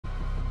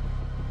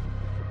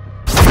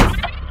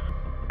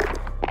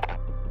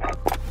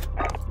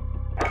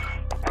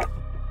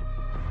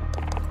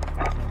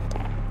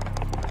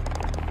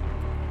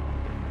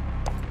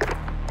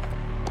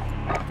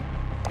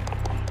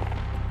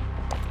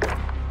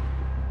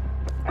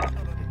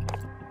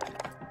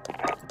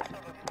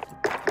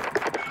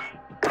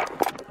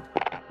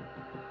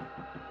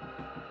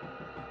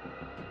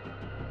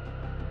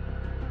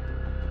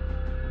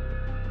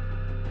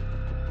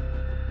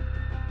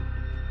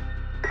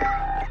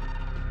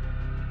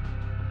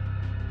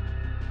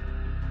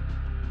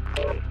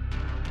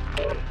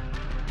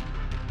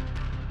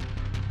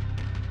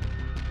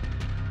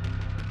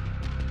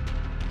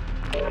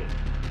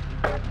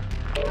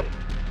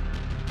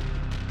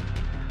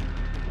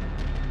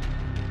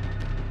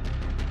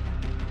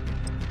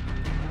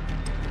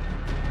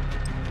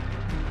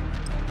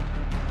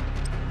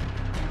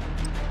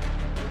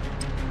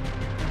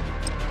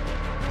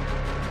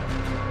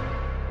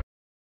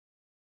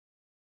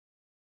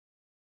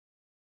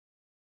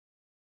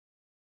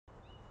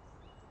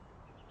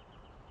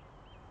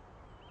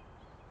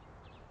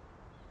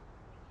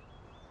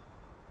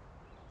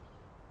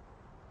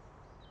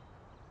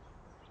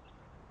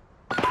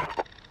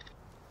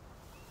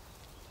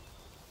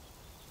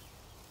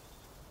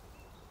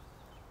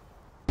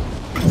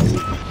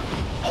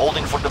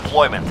holding for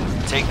deployment.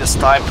 Take this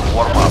time to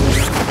warm up.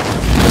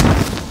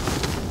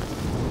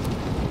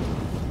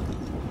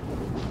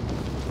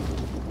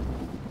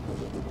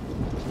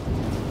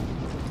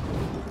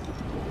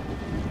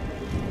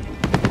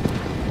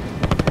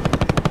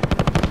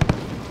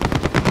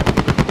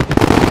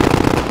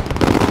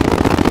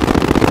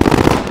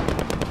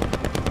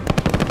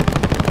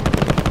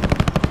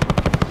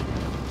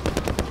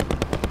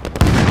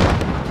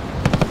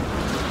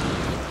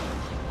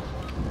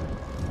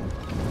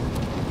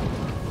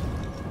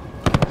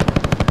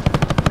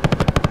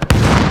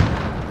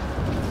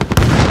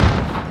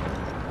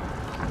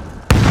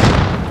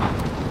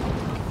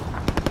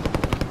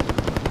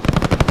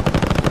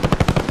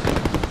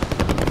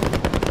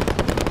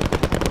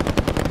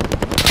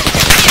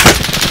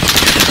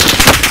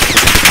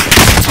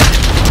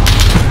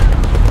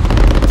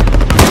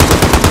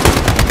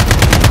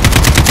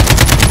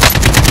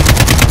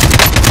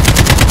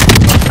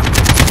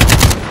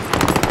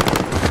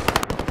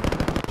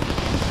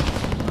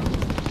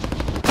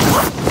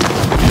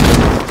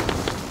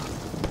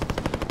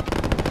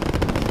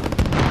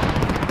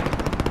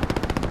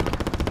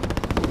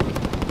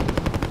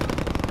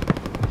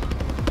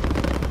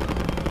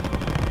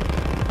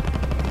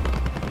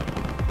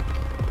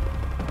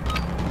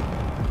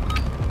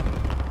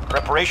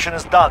 Preparation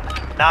is done.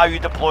 Now you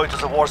deploy to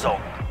the war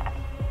zone.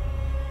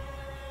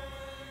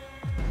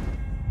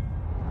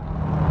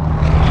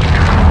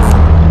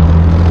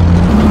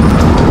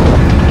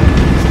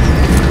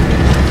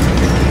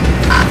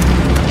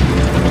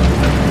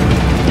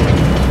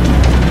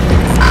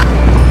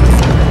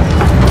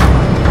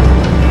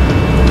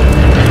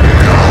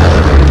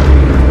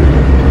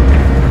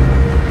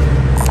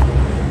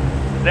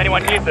 Does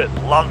anyone need this?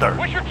 Lunder.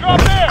 Push your drop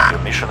there! Your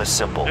mission is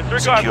simple.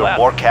 Disregard Secure blast.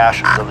 more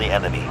cash than the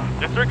enemy.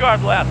 Disregard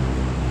blast.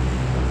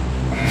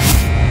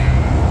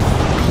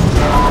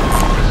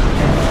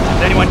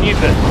 Does anyone need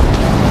this?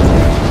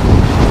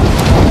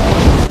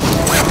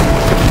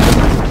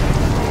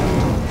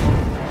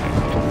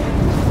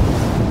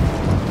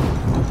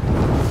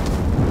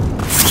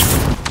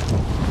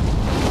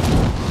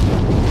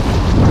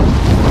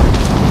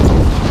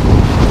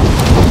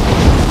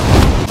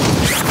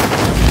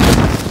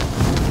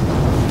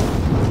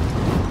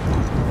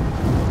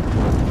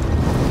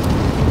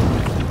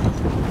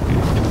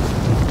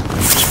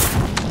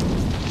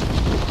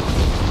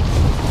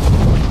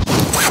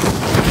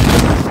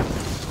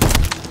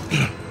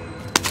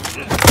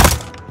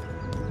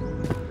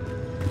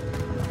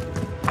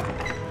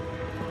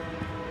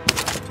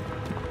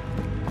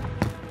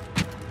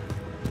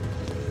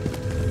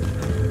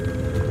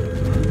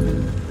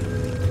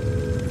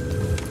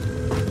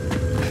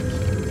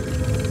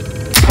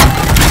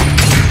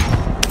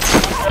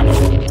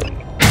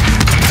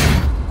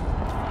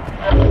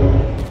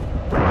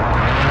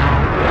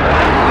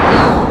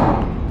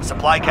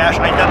 Supply cache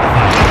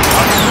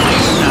identified.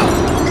 Release now.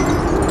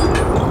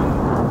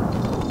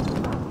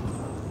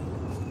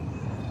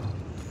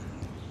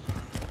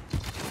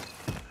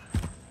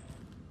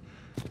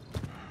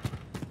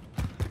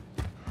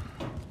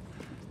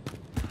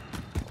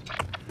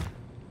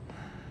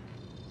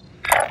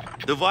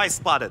 Device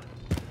spotted.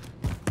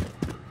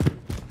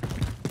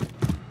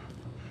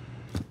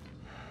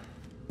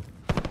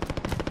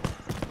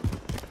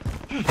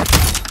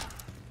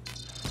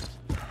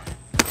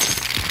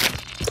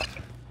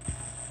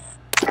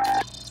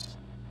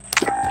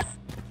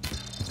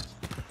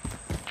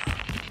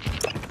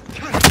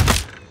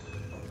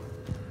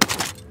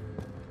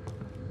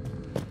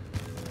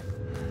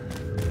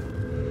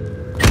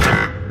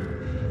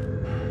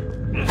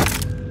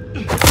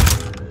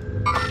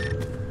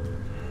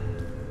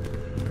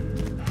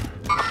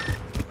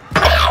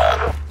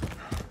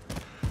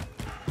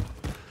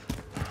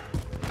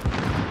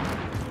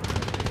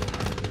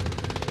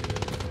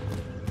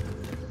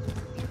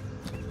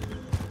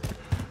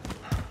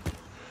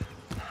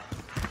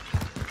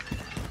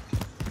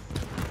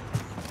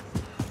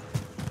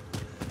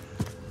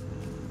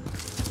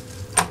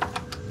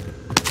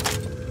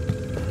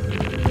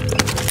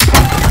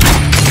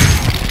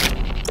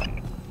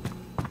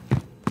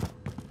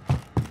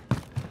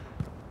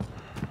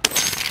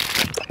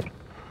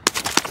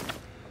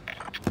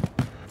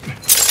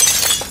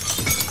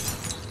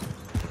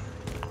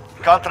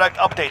 Contract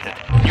updated.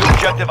 New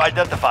objective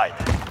identified.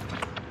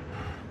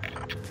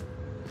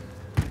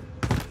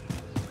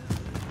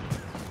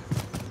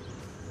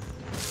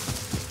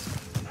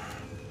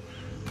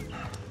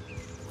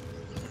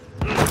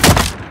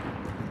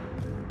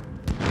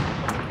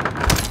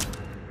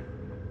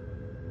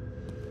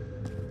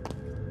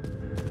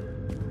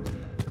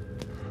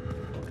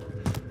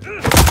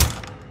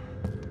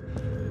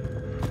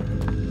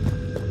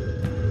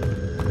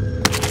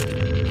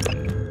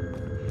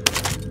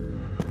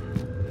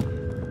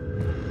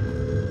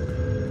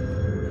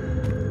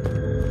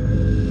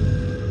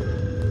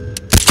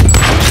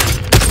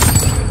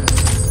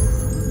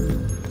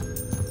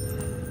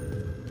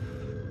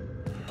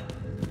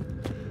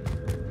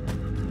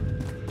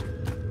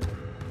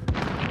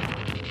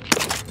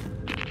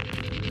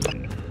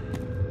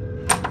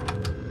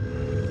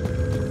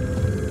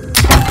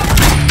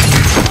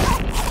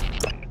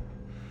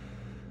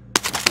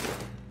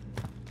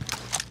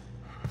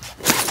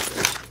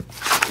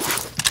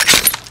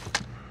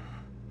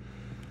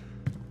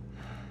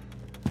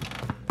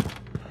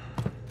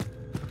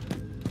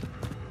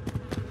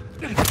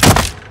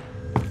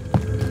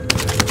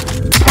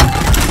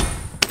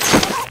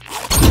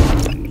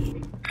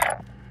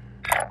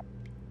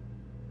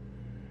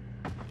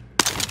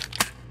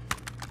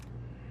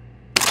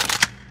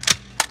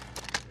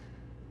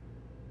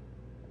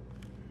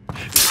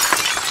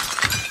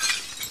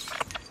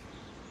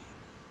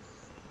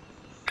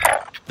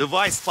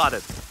 Device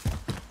spotted.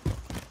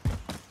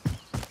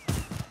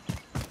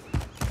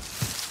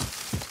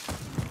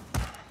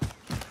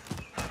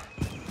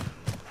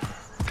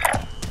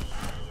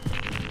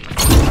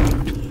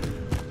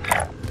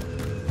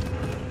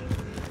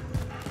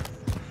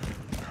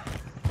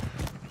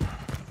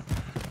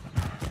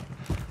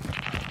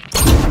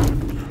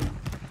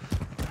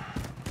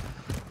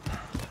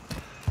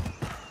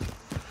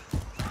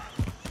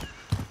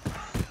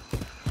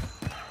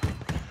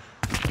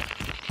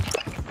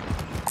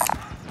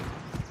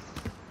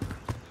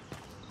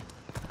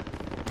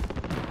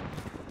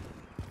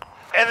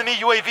 Enemy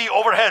UAV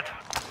overhead.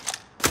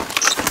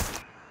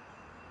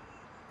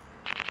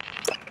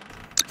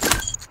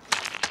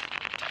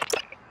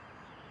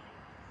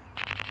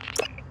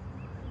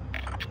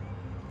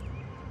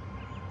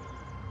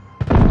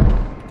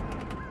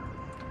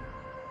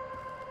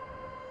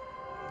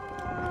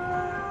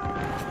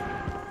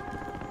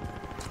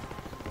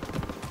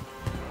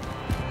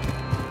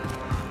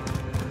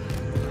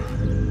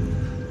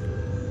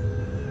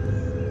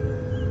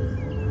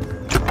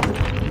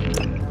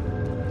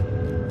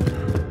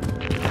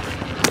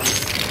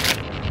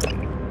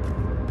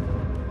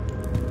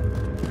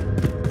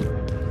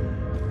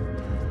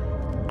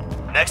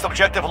 Next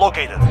objective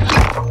located.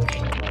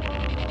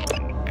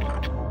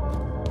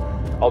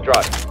 I'll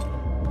drive.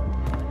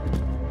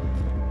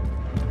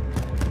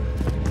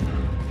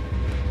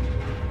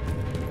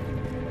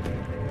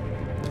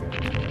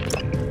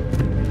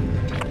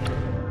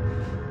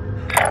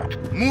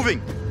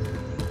 Moving.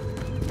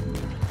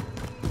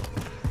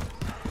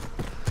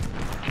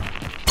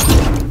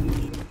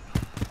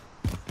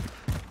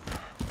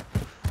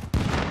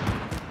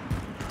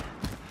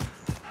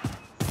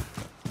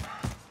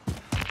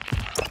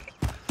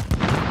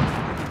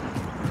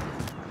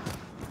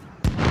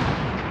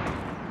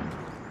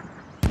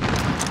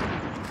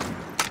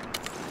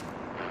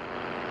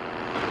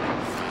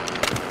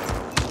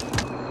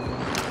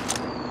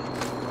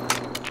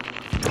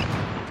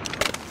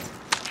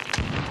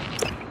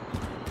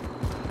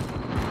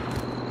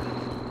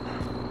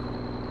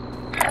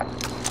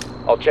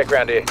 I'll check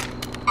round here.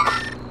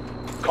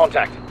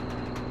 Contact.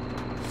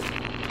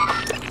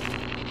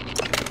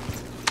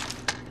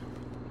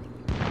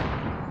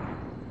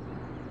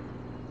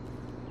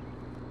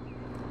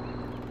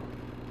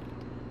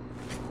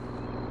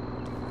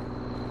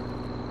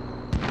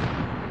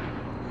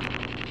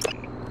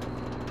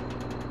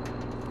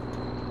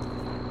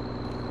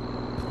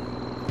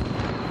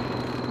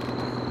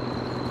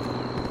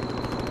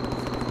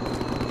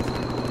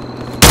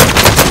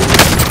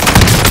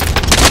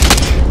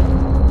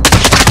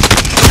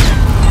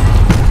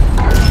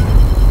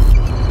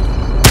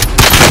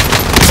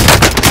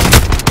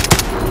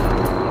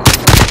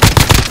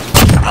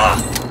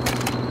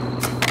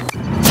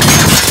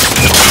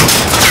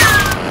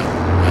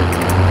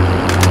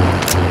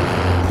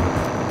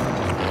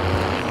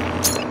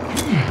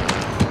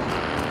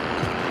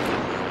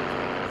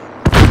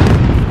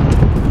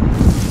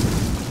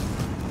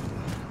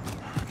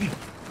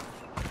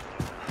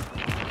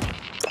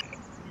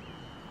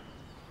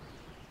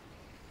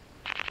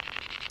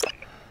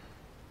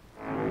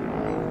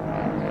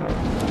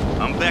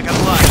 I'm back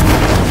online.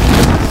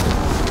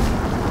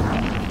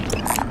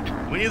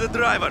 We need a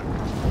driver.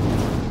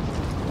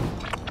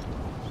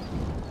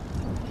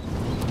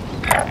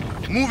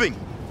 Moving.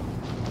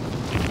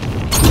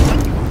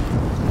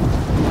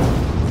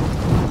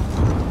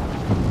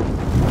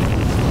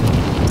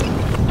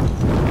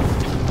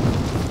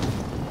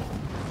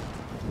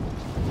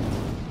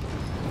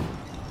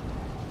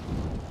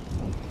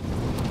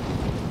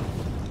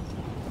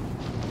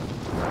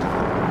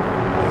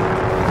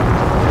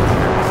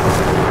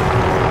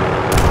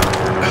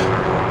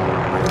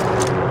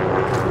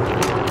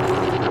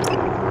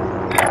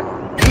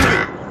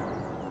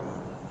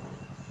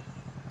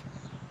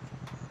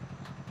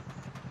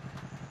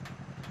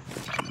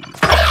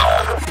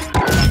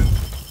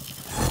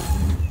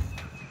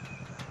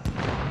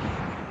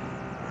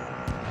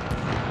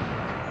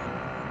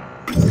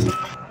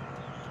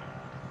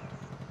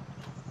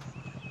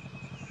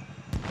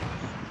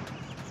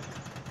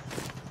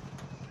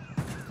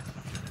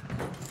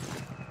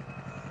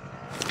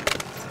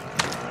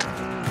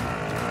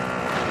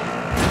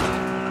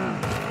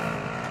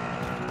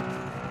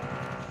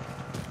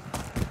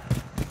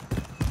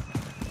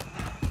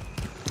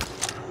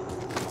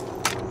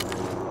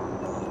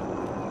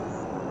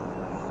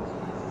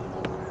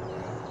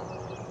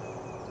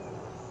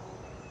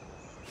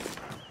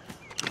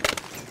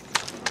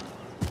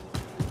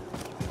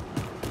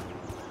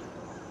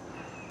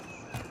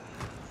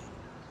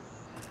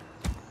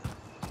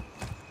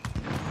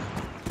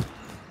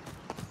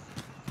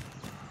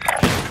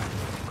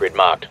 Grid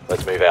marked.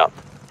 Let's move out.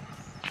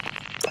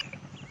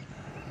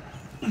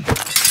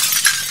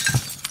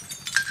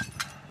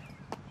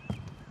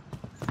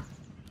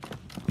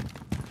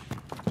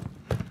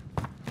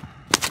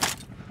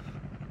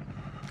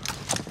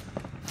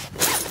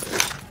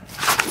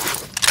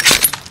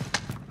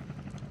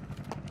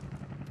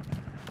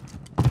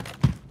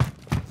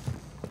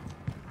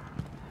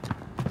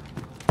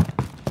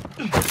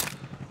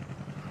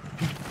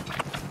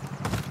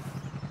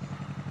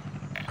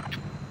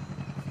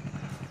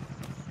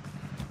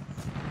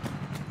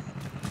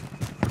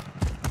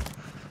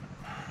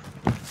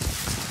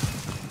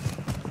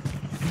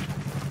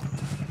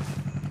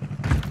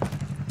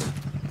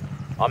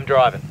 I'm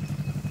driving.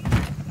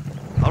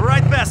 All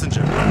right,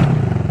 passenger.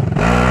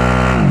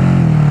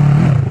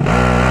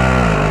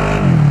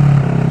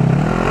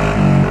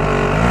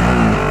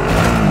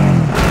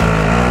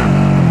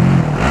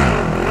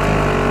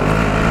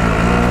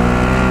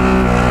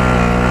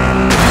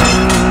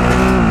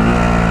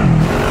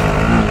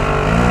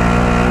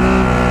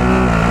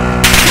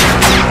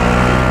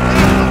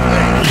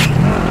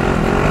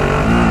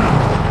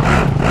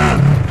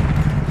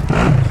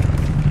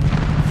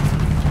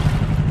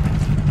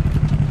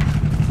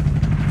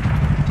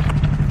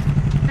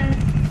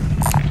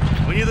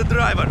 We need a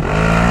driver.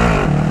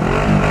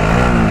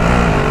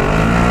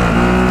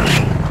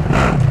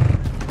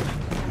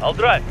 I'll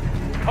drive.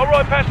 All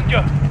right,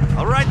 passenger.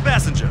 All right,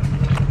 passenger.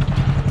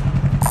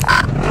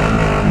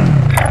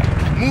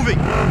 Moving.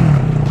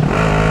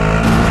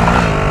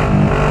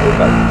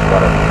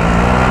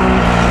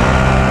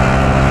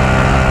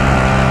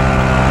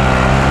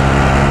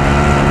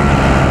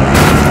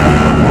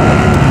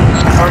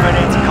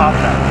 Terminate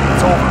contact.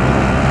 It's over.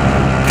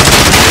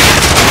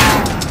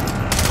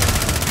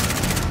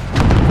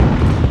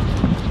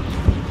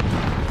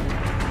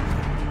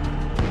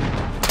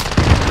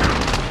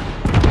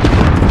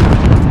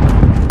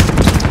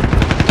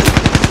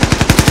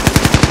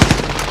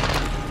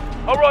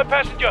 All right,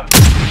 passenger.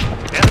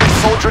 Enemy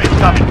soldier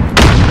incoming.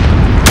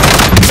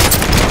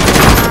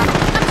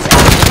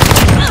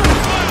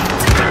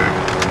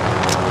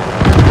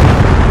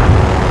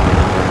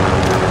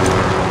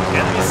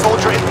 Enemy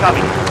soldier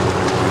incoming.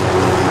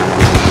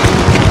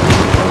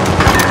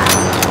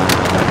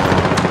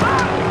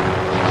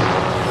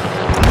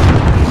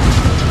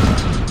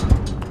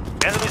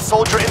 Enemy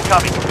soldier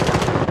incoming.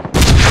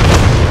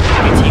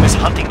 Enemy team is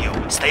hunting you.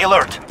 Stay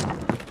alert.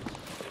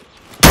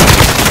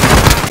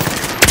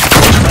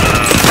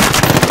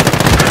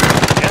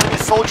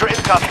 Soldier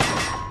incoming.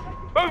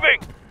 Moving.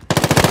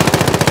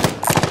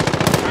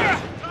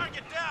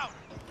 Target down.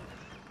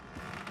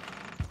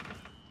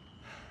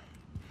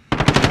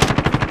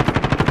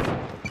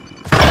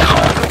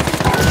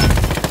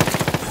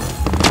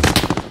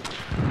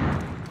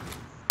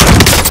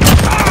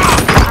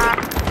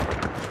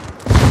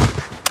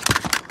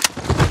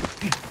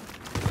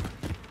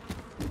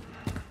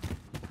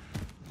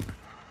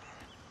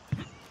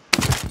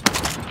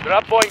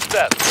 Drop point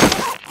set.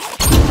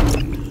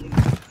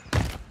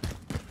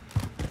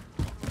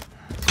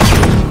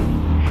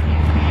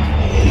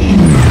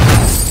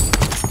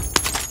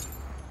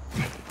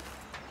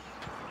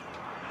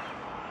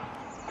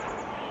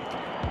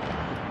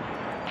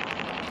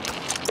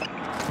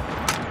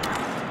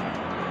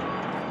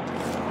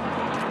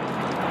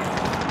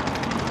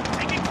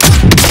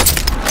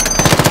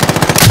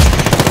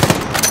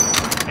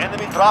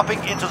 Enemy dropping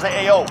into the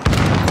AO.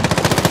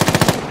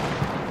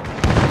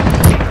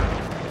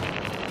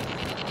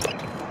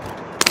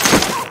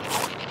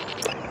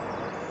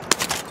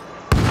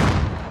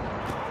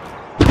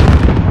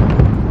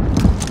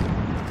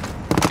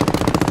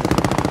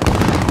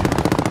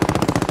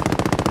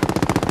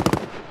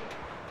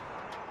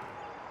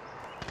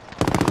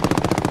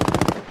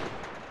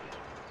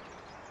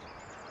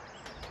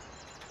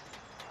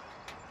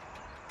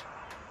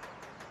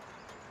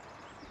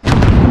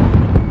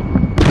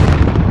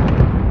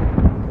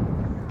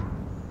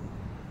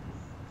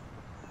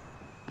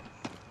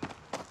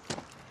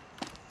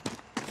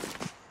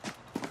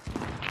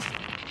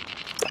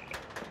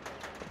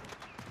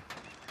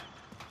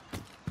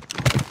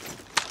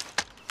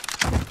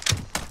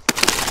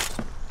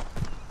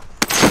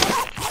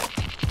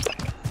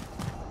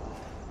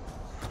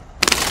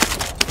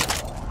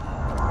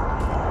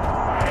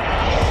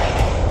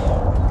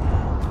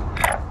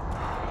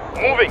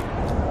 Moving.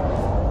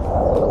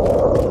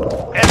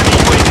 Enemy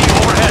UAV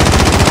overhead.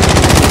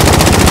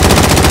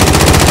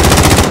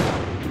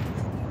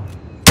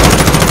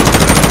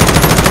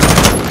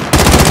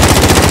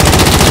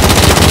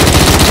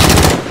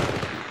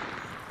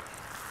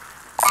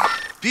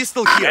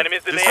 Pistol here.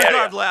 Enemies in the Disregard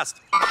area.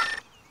 last.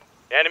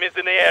 Enemies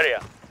in the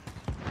area.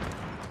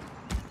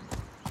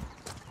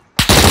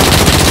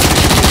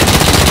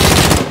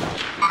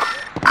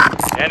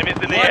 Enemies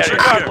in the area. Launcher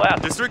Disregard here.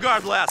 last.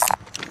 Disregard last.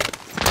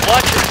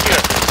 Launcher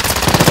here.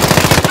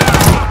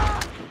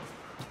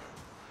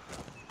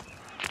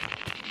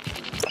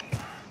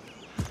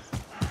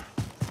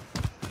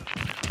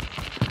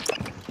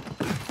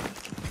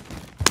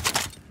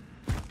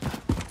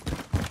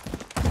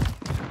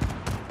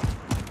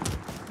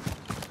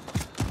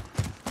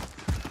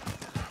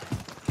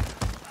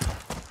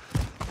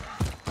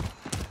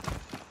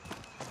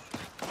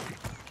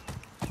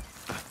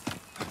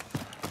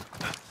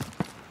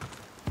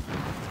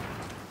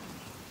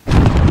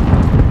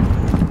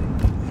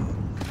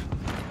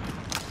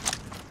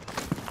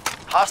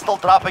 Hostile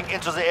dropping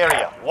into the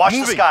area. Watch the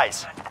Moving.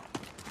 skies.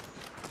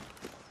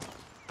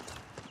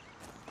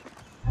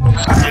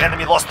 The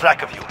enemy lost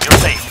track of you. You're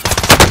safe.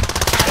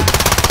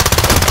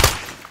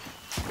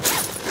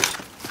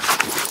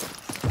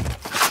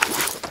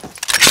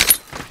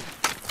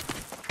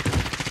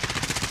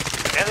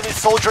 Enemy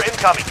soldier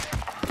incoming.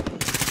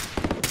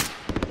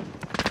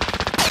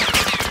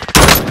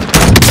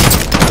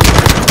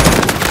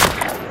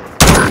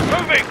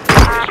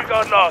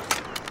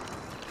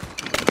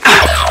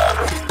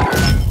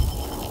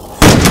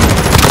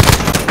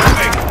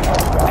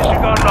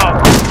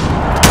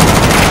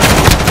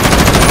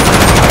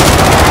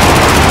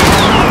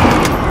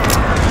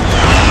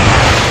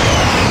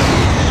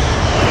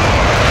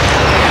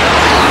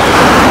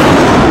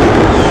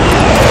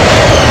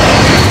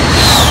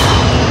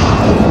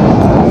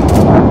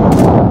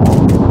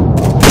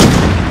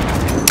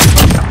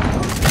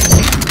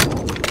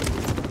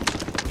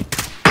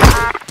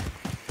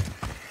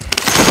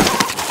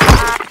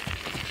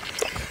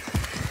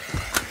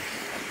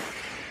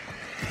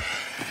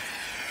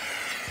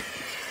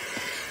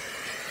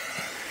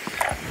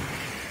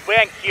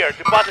 bank here.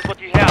 Deposit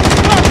what you have.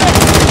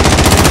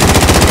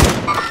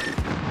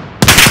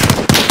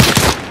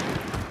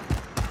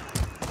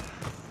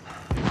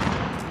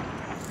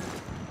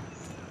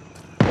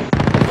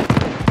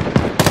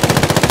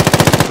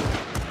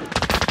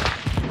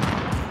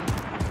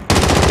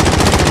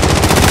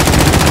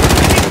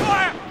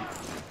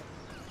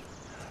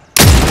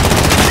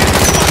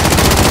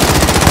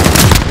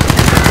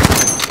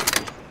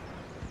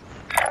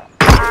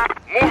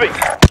 Moving.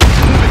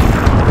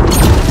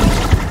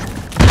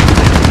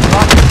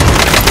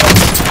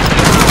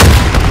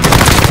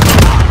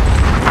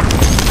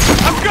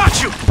 I've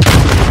got you!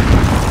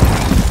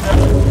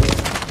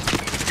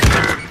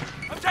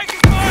 I'm taking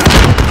fire!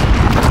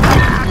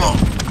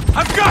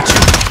 I've got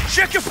you!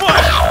 Check your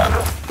fire!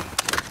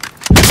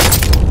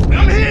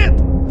 I'm hit!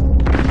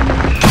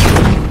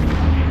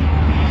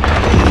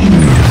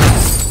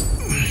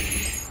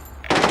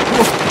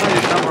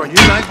 Number on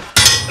you, mate?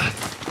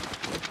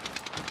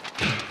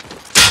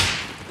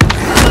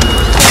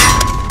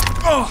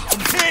 Oh, I'm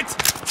hit!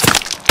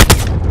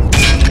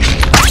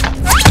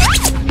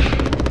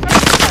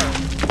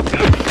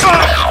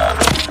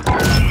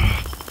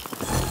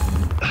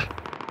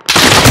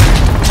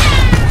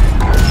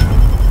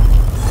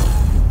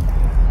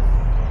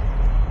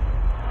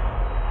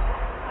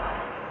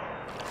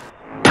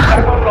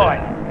 Back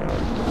online.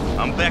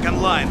 I'm back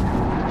online.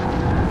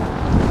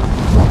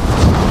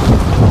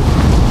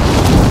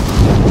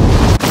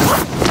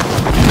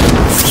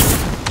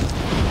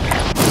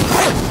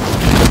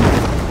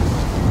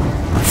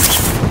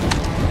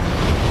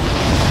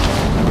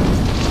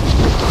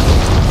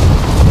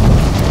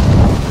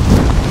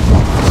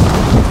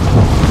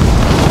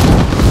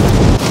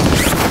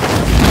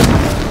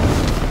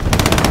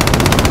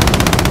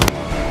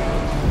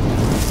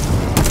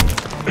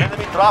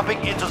 Enemy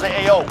dropping into the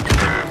AO.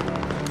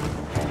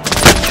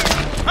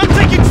 I'm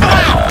taking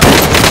fire!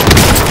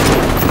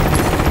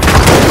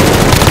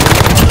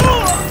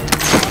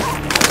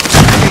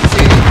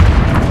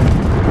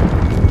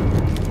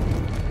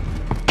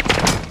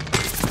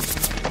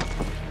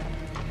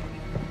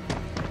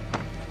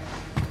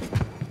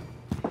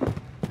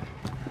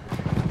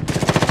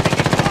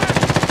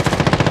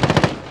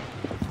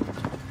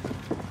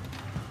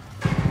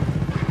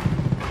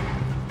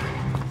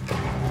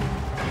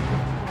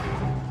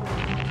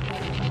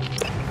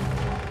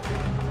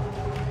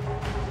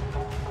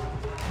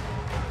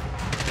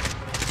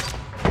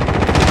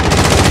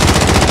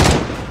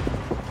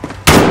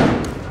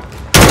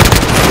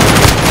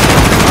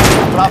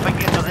 Dropping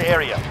into the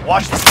area.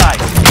 Watch the skies.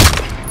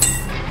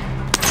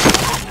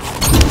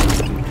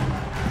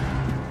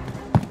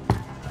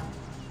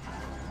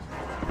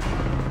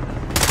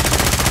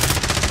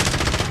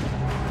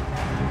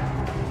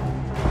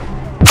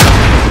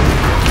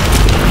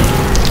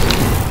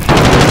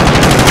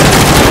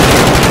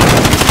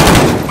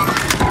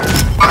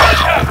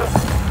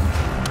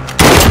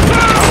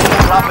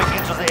 Dropping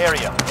into the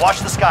area. Watch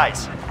the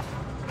skies.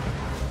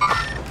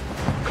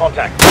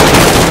 Contact.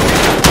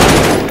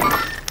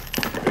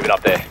 Moving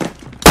up there.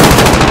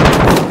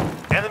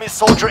 Enemy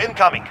soldier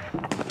incoming.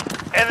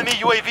 Enemy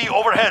UAV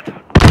overhead.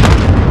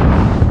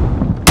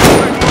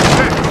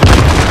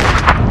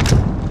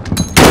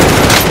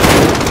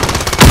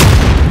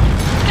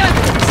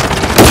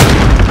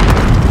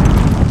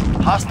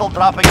 Hostile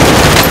dropping.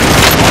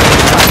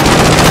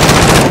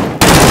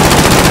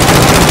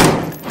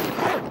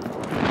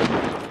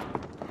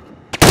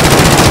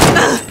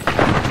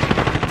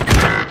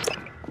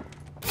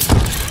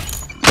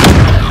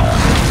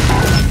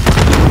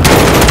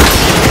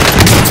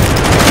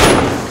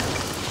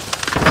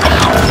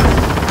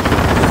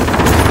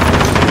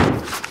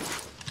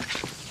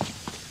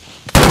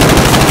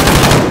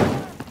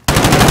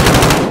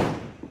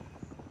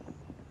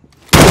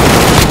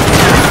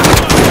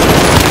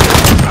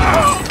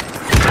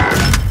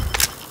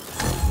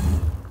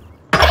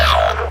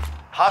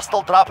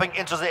 Hostile dropping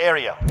into the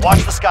area.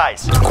 Watch the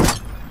skies.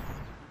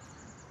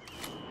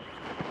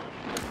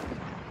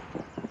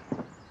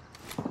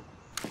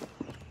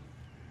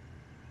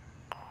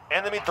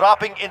 Enemy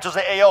dropping into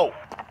the AO.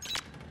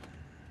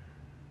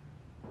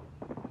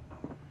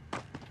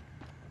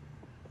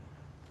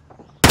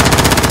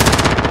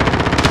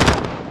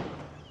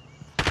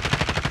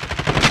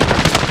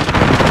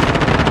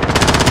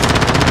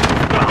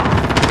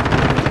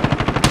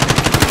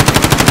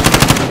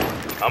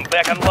 I'm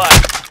back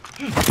online.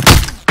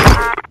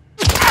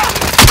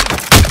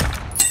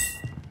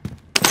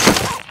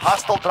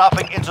 Hostile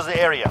dropping into the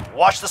area.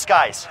 Watch the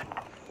skies.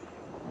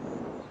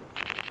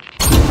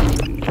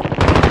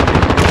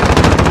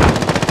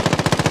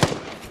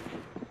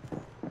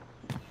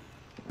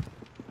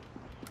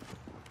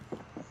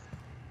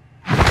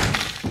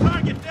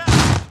 Target down!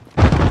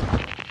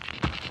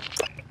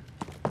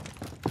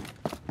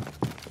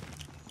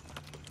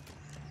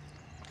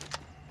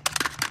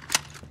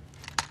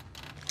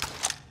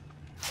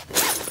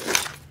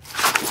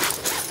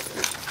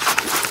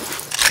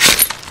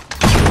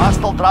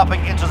 Hostile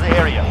dropping into the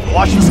area.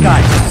 Watch the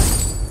skies.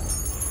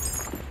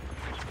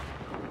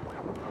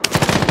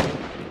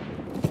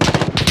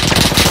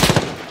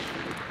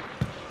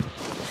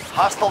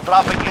 Hostile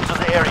dropping into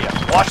the area.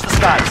 Watch the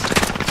skies.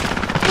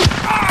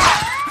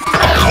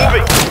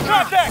 Moving.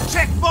 Contact.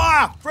 Check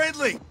fire!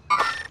 Friendly!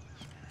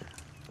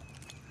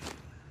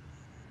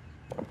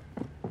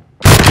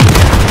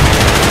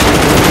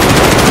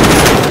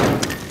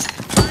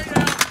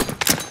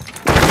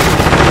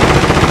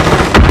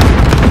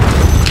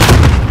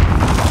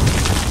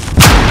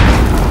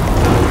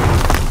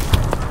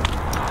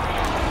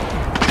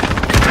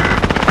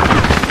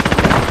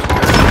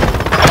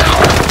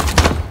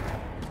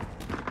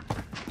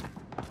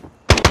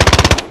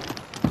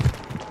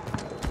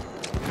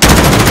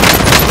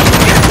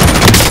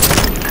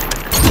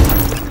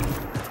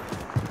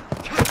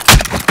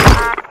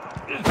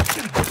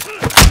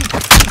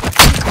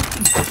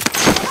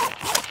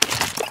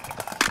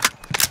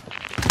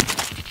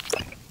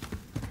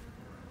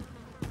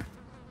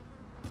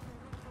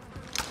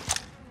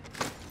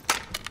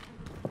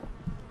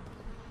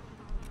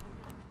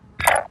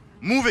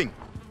 Moving.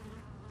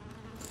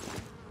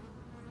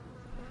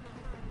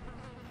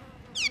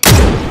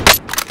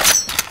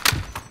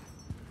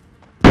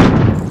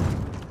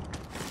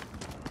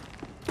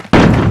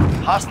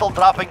 Hostile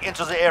dropping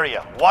into the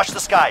area. Watch the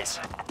skies.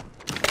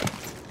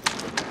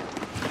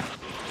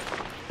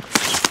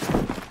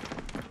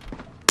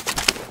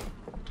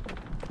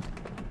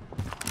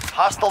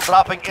 Hostile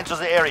dropping into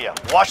the area.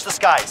 Watch the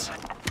skies.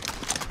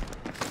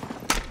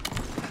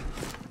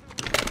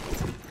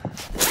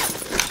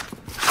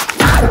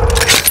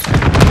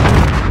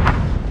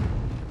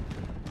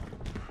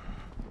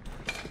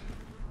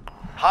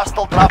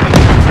 Hostile dropping into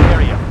the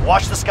area.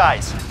 Watch the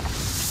skies.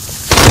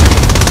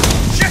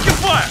 Check your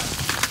fire!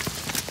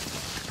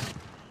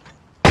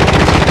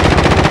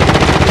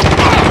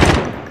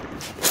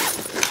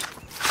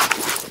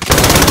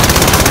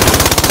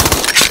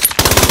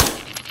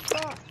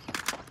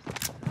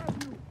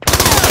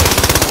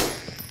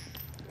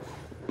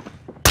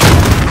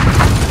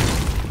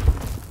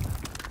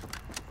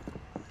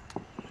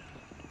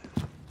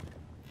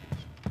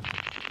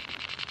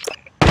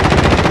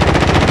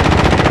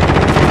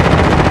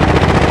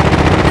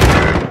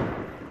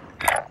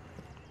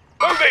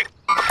 Moving.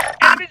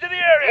 Enemies in the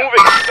area.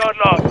 Moving. Start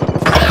lost.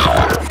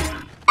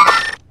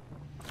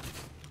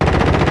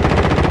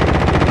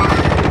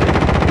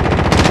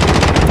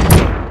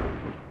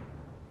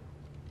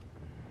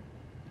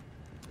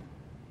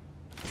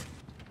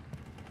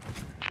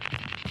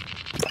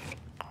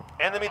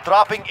 Enemy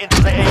dropping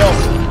into the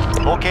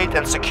AO. Locate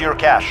and secure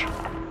cache.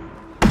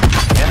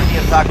 Enemy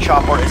attack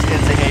chopper is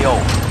in the AO.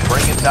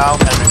 Bring it down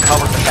and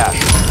recover the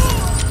cache.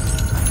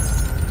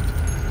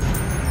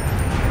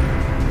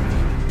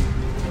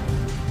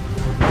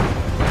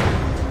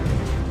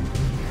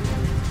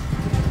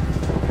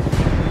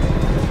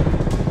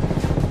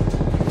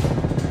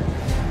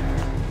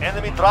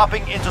 Enemy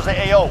dropping into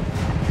the AO.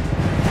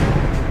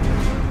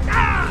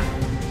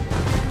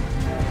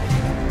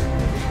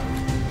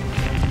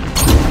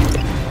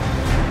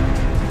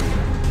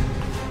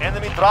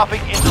 Enemy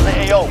dropping into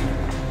the AO.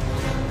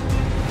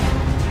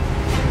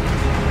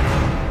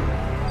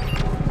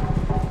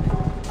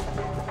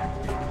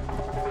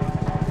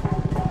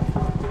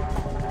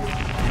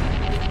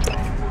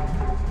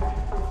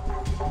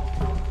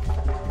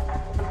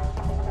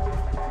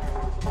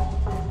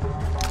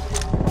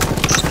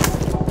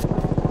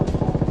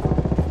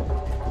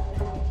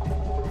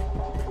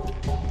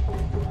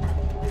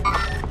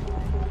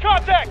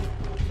 Contact.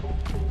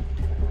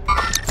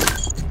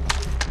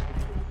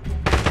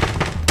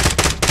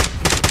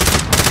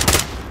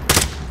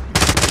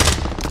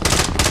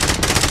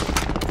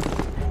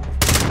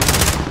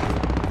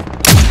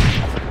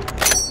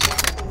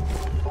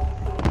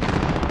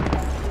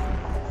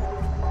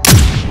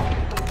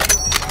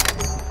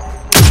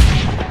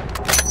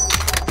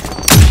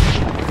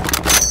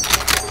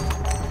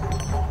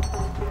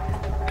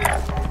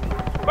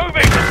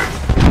 Moving.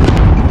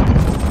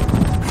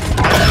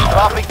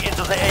 Dropping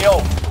into the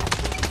AO.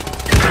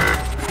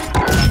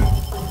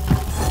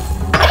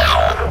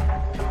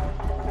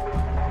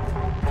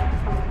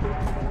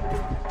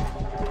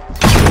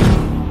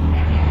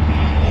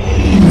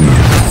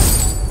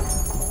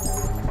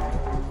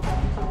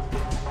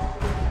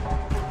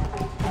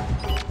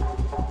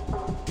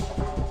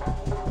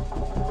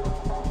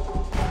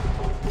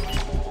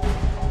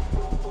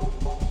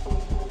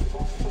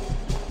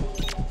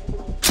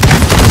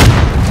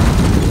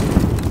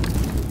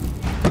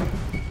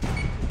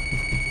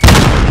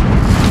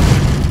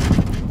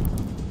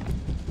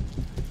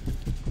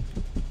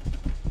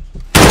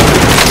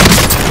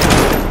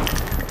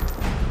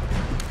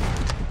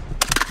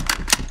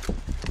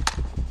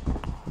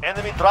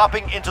 Enemy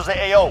dropping into the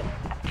AO.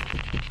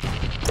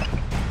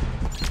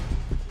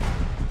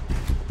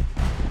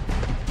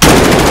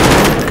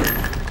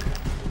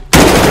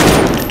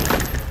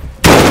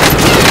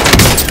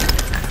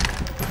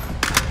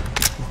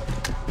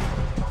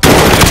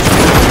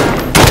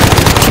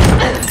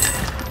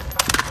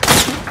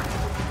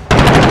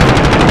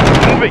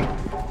 Moving.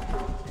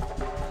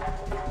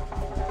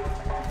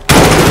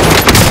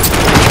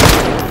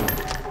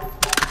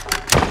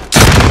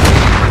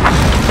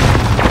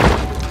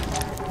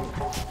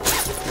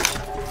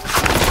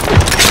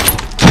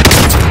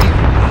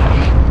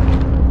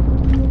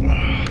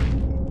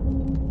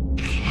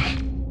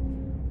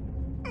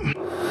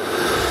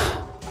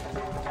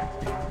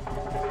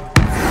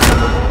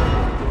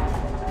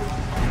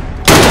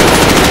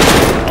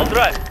 I'll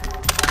drive.